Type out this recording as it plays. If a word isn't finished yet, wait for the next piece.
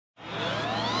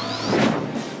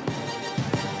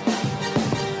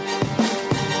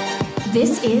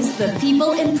This is the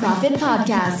People in Profit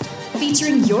Podcast,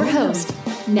 featuring your host,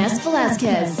 Nes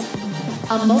Velasquez,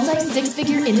 a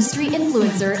multi-six-figure industry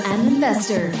influencer and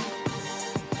investor.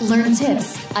 Learn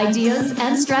tips, ideas,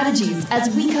 and strategies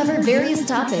as we cover various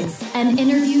topics and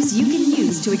interviews you can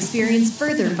use to experience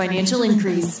further financial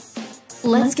increase.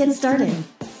 Let's get started.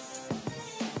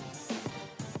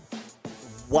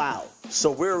 Wow. So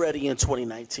we're already in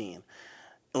 2019.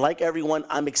 Like everyone,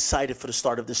 I'm excited for the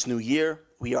start of this new year.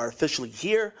 We are officially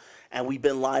here, and we've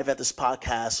been live at this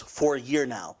podcast for a year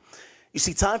now. You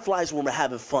see, time flies when we're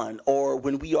having fun or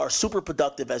when we are super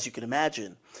productive, as you can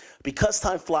imagine. Because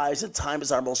time flies and time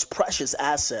is our most precious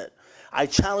asset, I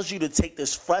challenge you to take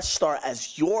this fresh start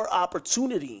as your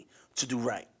opportunity to do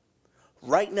right.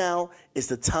 Right now is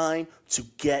the time to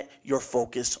get your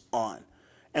focus on.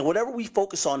 And whatever we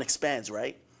focus on expands,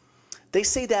 right? They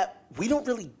say that we don't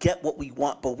really get what we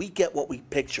want, but we get what we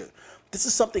picture. This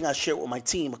is something I shared with my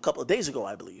team a couple of days ago,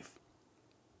 I believe.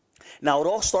 Now, it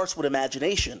all starts with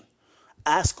imagination.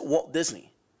 Ask Walt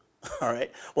Disney, all right?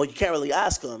 Well, you can't really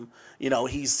ask him. You know,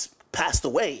 he's passed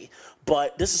away,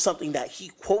 but this is something that he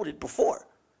quoted before.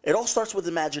 It all starts with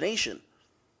imagination.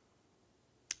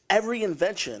 Every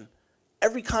invention,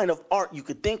 every kind of art you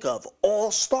could think of,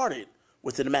 all started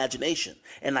with an imagination,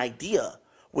 an idea,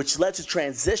 which led to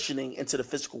transitioning into the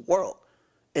physical world.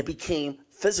 It became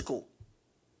physical.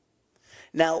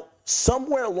 Now,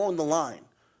 somewhere along the line,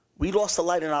 we lost the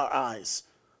light in our eyes,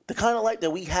 the kind of light that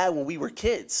we had when we were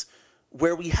kids,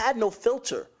 where we had no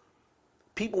filter.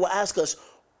 People would ask us,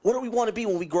 what do we want to be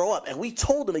when we grow up? And we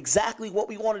told them exactly what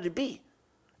we wanted to be.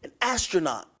 An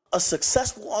astronaut, a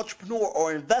successful entrepreneur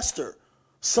or investor,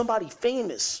 somebody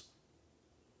famous.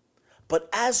 But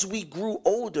as we grew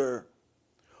older,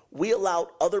 we allowed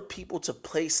other people to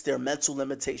place their mental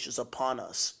limitations upon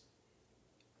us.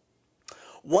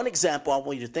 One example I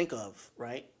want you to think of,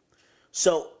 right?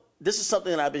 So this is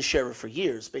something that I've been sharing for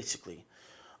years, basically.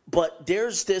 But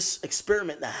there's this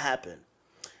experiment that happened.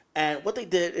 And what they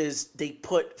did is they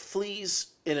put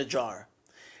fleas in a jar.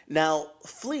 Now,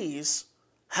 fleas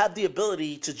have the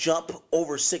ability to jump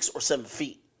over 6 or 7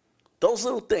 feet. Those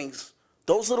little things,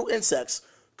 those little insects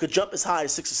could jump as high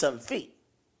as 6 or 7 feet.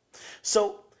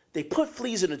 So they put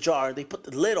fleas in a jar and they put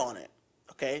the lid on it,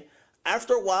 okay?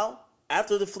 After a while,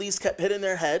 after the fleas kept hitting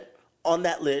their head on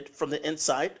that lid from the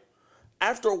inside,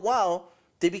 after a while,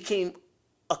 they became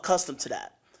accustomed to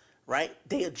that, right?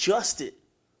 They adjusted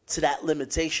to that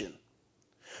limitation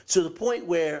to the point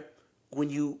where when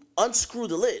you unscrew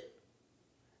the lid,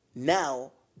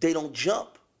 now they don't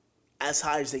jump as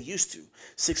high as they used to,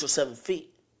 6 or 7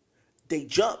 feet. They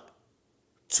jump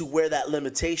to where that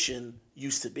limitation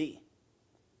used to be.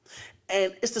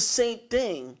 And it's the same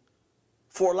thing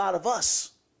for a lot of us.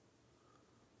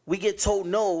 We get told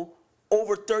no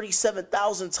over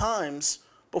 37,000 times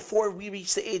before we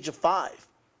reach the age of 5.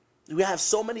 We have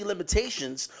so many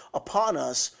limitations upon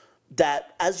us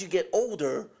that as you get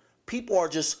older, people are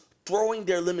just throwing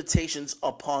their limitations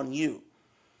upon you.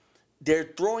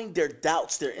 They're throwing their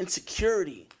doubts, their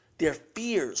insecurity, their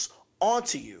fears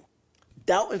onto you.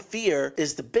 Doubt and fear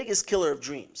is the biggest killer of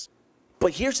dreams.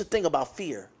 But here's the thing about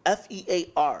fear.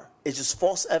 F-E-A-R is just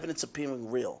false evidence appearing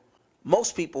real.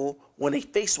 Most people, when they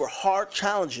face with hard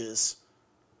challenges,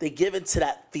 they give in to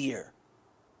that fear.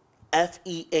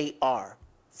 F-E-A-R.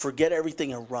 Forget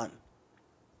everything and run.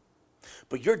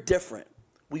 But you're different.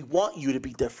 We want you to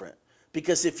be different.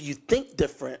 Because if you think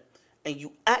different and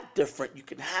you act different, you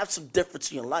can have some difference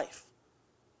in your life.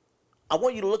 I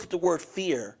want you to look at the word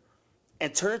fear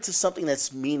and turn it to something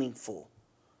that's meaningful.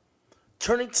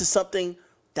 Turning to something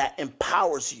that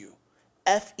empowers you.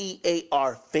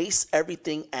 F-E-A-R, face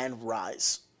everything and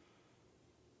rise.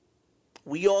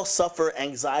 We all suffer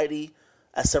anxiety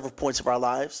at several points of our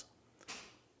lives.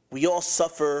 We all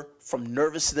suffer from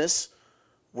nervousness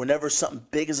whenever something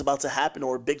big is about to happen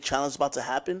or a big challenge is about to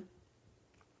happen.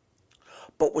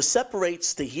 But what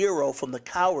separates the hero from the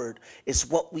coward is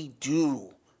what we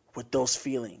do with those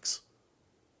feelings.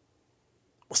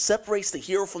 What separates the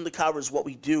hero from the coward is what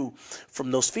we do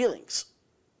from those feelings.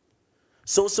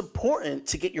 So it's important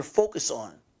to get your focus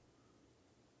on.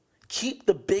 Keep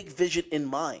the big vision in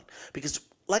mind. Because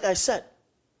like I said,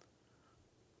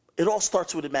 it all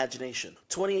starts with imagination.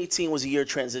 2018 was a year of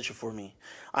transition for me.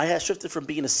 I had shifted from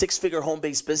being a 6-figure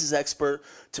home-based business expert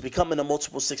to becoming a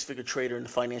multiple 6-figure trader in the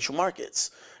financial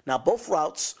markets. Now, both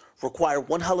routes require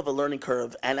one hell of a learning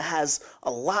curve, and it has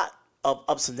a lot of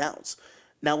ups and downs.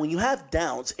 Now, when you have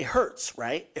downs, it hurts,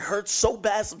 right? It hurts so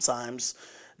bad sometimes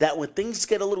that when things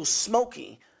get a little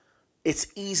smoky, it's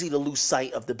easy to lose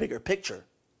sight of the bigger picture.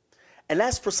 And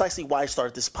that's precisely why I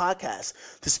started this podcast,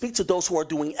 to speak to those who are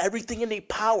doing everything in their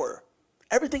power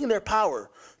everything in their power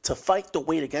to fight the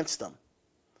weight against them.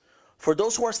 For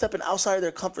those who are stepping outside of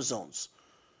their comfort zones,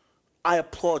 I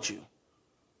applaud you.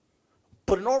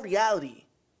 But in all reality,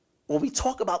 when we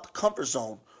talk about the comfort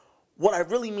zone, what I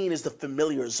really mean is the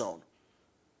familiar zone.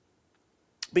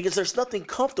 Because there's nothing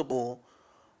comfortable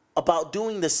about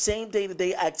doing the same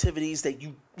day-to-day activities that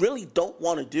you really don't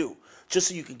want to do just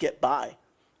so you can get by.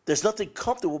 There's nothing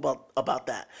comfortable about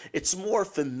that. It's more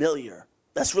familiar.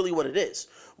 That's really what it is.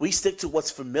 We stick to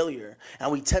what's familiar,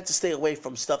 and we tend to stay away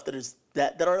from stuff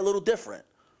that are a little different.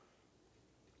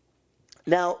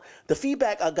 Now, the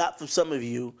feedback I got from some of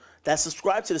you that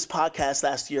subscribed to this podcast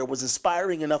last year was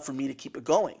inspiring enough for me to keep it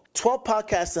going. 12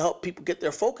 podcasts to help people get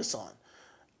their focus on.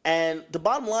 And the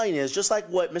bottom line is, just like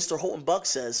what Mr. Holton Buck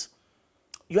says,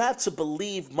 you have to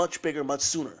believe much bigger, much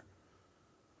sooner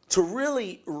to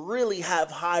really, really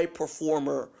have high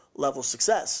performer level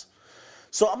success.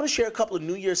 So I'm going to share a couple of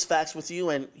New Year's facts with you,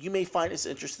 and you may find this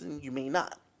interesting, you may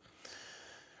not.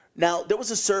 Now, there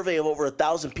was a survey of over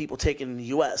 1,000 people taken in the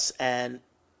U.S., and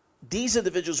these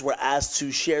individuals were asked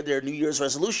to share their New Year's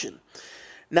resolution.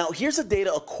 Now, here's the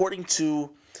data according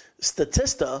to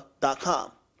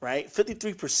Statista.com, right?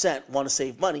 53% want to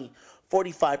save money,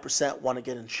 45% want to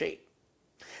get in shape.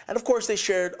 And of course, they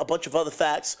shared a bunch of other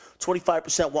facts.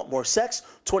 25% want more sex,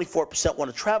 24% want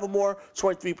to travel more,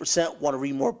 23% want to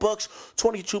read more books,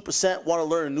 22% want to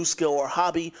learn a new skill or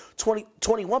hobby,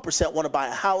 21% want to buy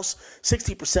a house,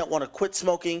 60% want to quit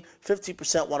smoking,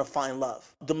 50% want to find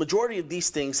love. The majority of these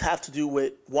things have to do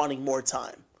with wanting more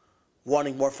time,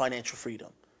 wanting more financial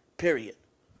freedom, period.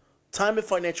 Time and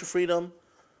financial freedom,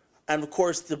 and of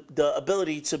course, the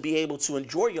ability to be able to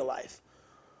enjoy your life.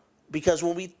 Because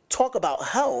when we talk about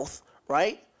health,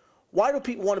 right, why do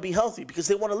people want to be healthy? Because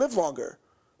they want to live longer.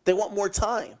 They want more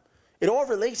time. It all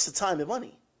relates to time and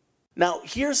money. Now,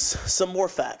 here's some more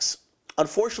facts.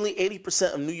 Unfortunately,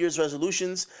 80% of New Year's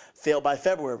resolutions fail by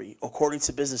February, according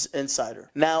to Business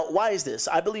Insider. Now, why is this?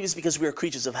 I believe it's because we are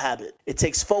creatures of habit. It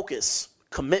takes focus,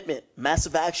 commitment,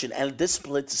 massive action, and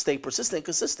discipline to stay persistent and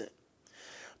consistent.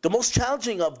 The most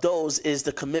challenging of those is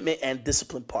the commitment and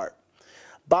discipline part.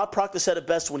 Bob Proctor said it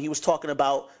best when he was talking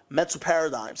about mental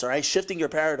paradigms, all right? Shifting your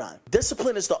paradigm.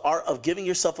 Discipline is the art of giving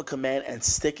yourself a command and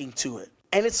sticking to it.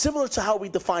 And it's similar to how we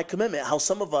define commitment, how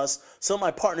some of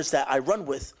my partners that I run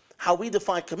with, how we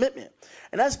define commitment.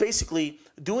 And that's basically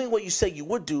doing what you say you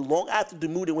would do long after the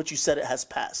mood in which you said it has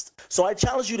passed. So I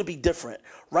challenge you to be different.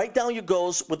 Write down your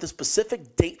goals with a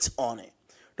specific date on it.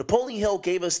 Napoleon Hill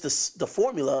gave us the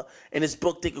formula in his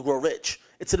book, Think and Grow Rich.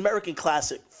 It's an American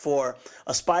classic for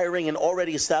aspiring and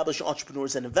already established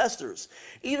entrepreneurs and investors.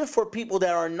 Even for people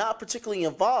that are not particularly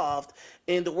involved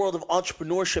in the world of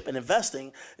entrepreneurship and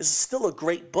investing, this is still a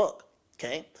great book,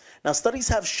 okay? Now, studies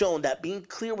have shown that being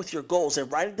clear with your goals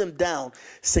and writing them down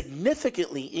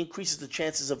significantly increases the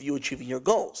chances of you achieving your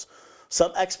goals.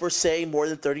 Some experts say more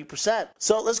than 30%.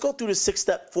 So let's go through the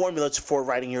 6-step formula for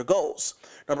writing your goals.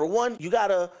 Number one, you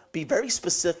gotta be very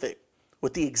specific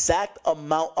with the exact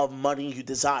amount of money you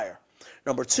desire.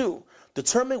 Number two,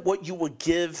 determine what you would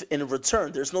give in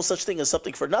return. There's no such thing as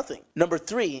something for nothing. Number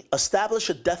three, establish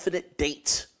a definite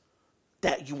date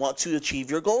that you want to achieve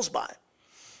your goals by.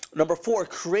 Number four,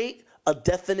 create a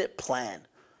definite plan.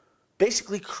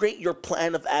 Basically, create your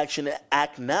plan of action and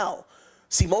act now.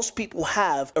 See, most people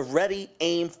have a ready,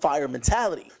 aim, fire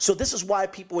mentality. So this is why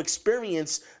people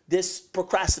experience this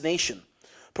procrastination.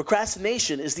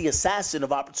 Procrastination is the assassin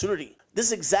of opportunity. This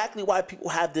is exactly why people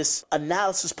have this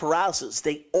analysis paralysis.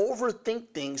 They overthink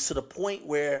things to the point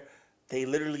where they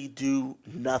literally do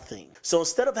nothing. So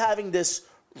instead of having this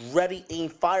ready, aim,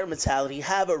 fire mentality,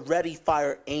 have a ready,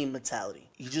 fire, aim mentality.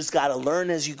 You just got to learn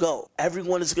as you go.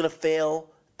 Everyone is going to fail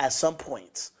at some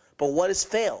point. But what is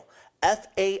fail?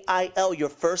 F-A-I-L, your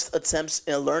first attempts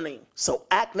in learning. So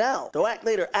act now. Don't act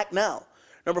later, act now.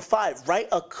 Number five, write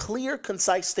a clear,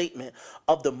 concise statement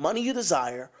of the money you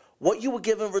desire, what you will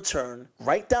give in return.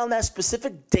 Write down that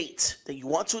specific date that you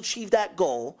want to achieve that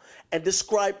goal and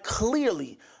describe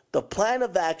clearly the plan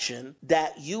of action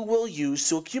that you will use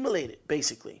to accumulate it,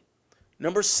 basically.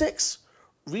 Number six,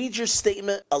 read your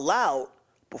statement aloud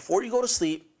before you go to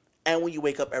sleep and when you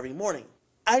wake up every morning.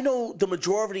 I know the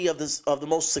majority of the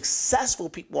most successful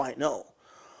people I know,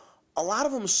 a lot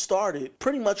of them started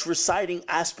pretty much reciting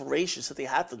aspirations that they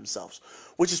have for themselves,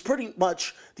 which is pretty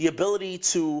much the ability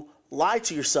to lie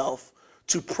to yourself,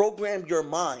 to program your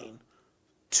mind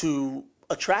to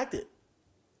attract it.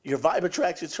 Your vibe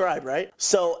attracts your tribe, right?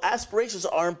 So aspirations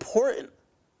are important.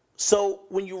 So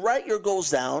when you write your goals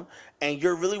down and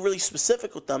you're really, really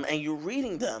specific with them and you're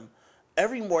reading them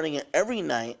every morning and every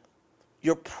night,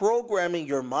 you're programming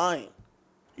your mind.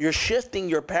 You're shifting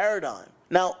your paradigm.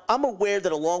 Now, I'm aware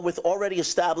that along with already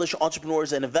established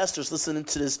entrepreneurs and investors listening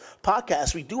to this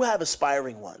podcast, we do have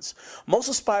aspiring ones. Most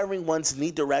aspiring ones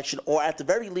need direction, or at the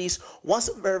very least, want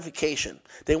some verification.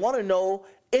 They want to know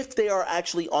if they are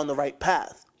actually on the right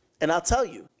path. And I'll tell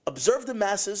you, observe the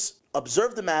masses,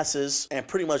 and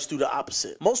pretty much do the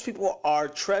opposite. Most people are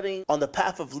treading on the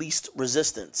path of least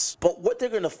resistance. But what they're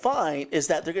going to find is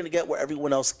that they're going to get where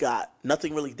everyone else got.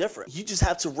 Nothing really different. You just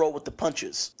have to roll with the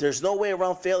punches. There's no way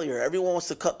around failure. Everyone wants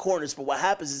to cut corners, but what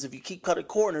happens is if you keep cutting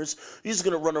corners, you're just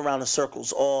going to run around in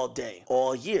circles all day,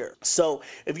 all year. So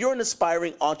if you're an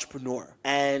aspiring entrepreneur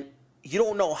and you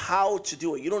don't know how to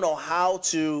do it, you don't know how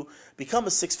to become a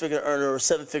 6-figure earner or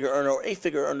 7-figure earner or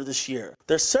 8-figure earner this year,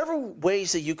 there's several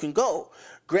ways that you can go.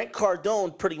 Grant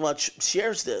Cardone pretty much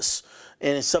shares this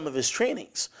in some of his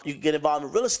trainings. You can get involved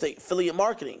in real estate, affiliate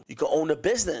marketing. You can own a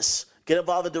business, get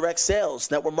involved in direct sales,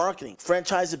 network marketing,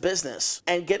 franchise a business,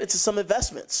 and get into some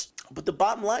investments. But the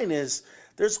bottom line is,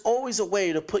 there's always a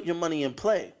way to put your money in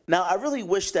play. Now, I really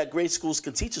wish that grade schools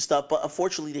could teach us stuff, but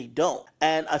unfortunately they don't.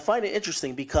 And I find it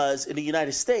interesting because in the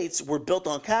United States, we're built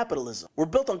on capitalism. We're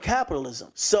built on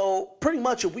capitalism. So pretty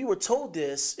much if we were told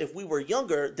this, if we were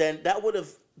younger, then that would have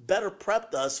better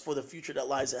prepped us for the future that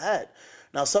lies ahead.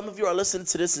 Now, some of you are listening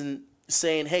to this and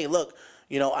saying, hey, look,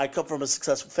 I come from a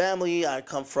successful family. I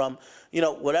come from,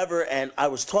 whatever, and I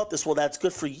was taught this. Well, that's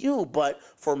good for you. But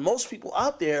for most people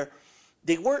out there,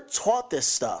 they weren't taught this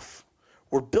stuff.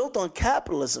 We're built on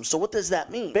capitalism. So what does that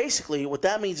mean? Basically, what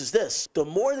that means is this. The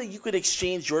more that you could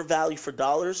exchange your value for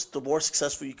dollars, the more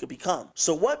successful you could become.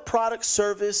 So what product,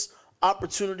 service,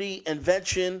 opportunity,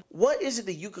 invention, what is it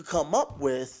that you could come up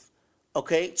with,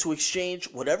 to exchange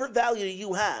whatever value that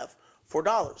you have for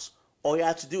dollars? All you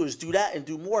have to do is do that and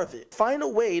do more of it. Find a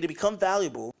way to become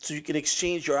valuable so you can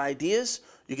exchange your ideas,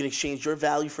 you can exchange your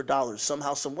value for dollars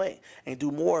somehow, some way, and do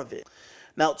more of it.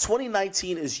 Now,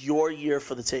 2019 is your year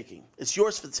for the taking. It's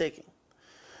yours for the taking.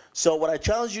 So what I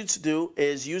challenge you to do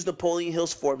is use Napoleon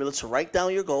Hill's formula to write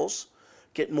down your goals,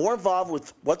 get more involved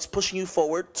with what's pushing you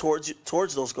forward towards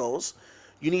those goals.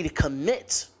 You need to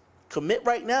commit. Commit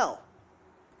right now.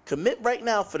 Commit right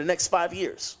now for the next 5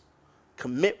 years.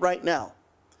 Commit right now.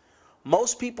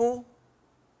 Most people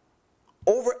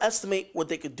overestimate what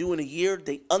they could do in a year.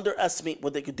 They underestimate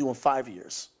what they could do in 5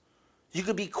 years. You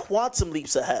could be quantum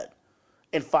leaps ahead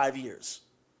in 5 years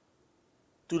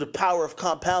through the power of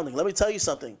compounding. Let me tell you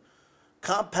something.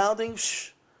 Compounding,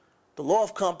 the law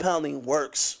of compounding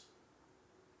works.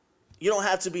 You don't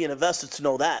have to be an investor to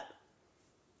know that.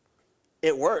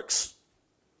 It works.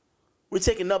 We're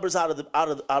taking numbers out of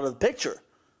the picture.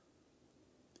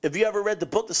 If you ever read the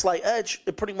book, The Slight Edge,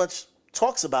 it pretty much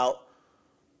talks about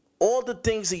all the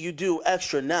things that you do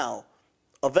extra now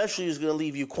eventually is going to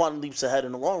leave you quantum leaps ahead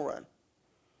in the long run.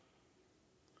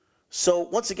 So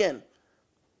once again,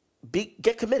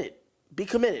 get committed, be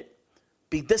committed,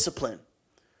 be disciplined,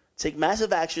 take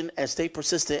massive action, and stay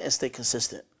persistent and stay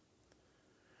consistent.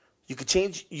 You can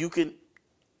change. You can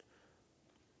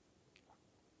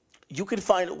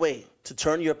find a way to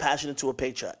turn your passion into a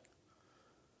paycheck.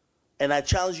 And I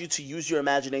challenge you to use your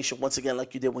imagination once again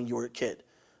like you did when you were a kid,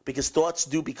 because thoughts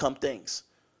do become things.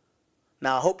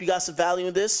 Now, I hope you got some value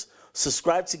in this.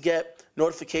 Subscribe to get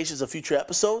notifications of future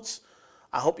episodes.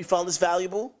 I hope you found this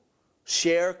valuable.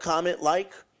 Share, comment,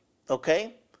 like,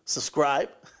 subscribe,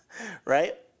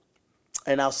 right?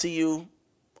 And I'll see you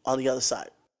on the other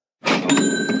side.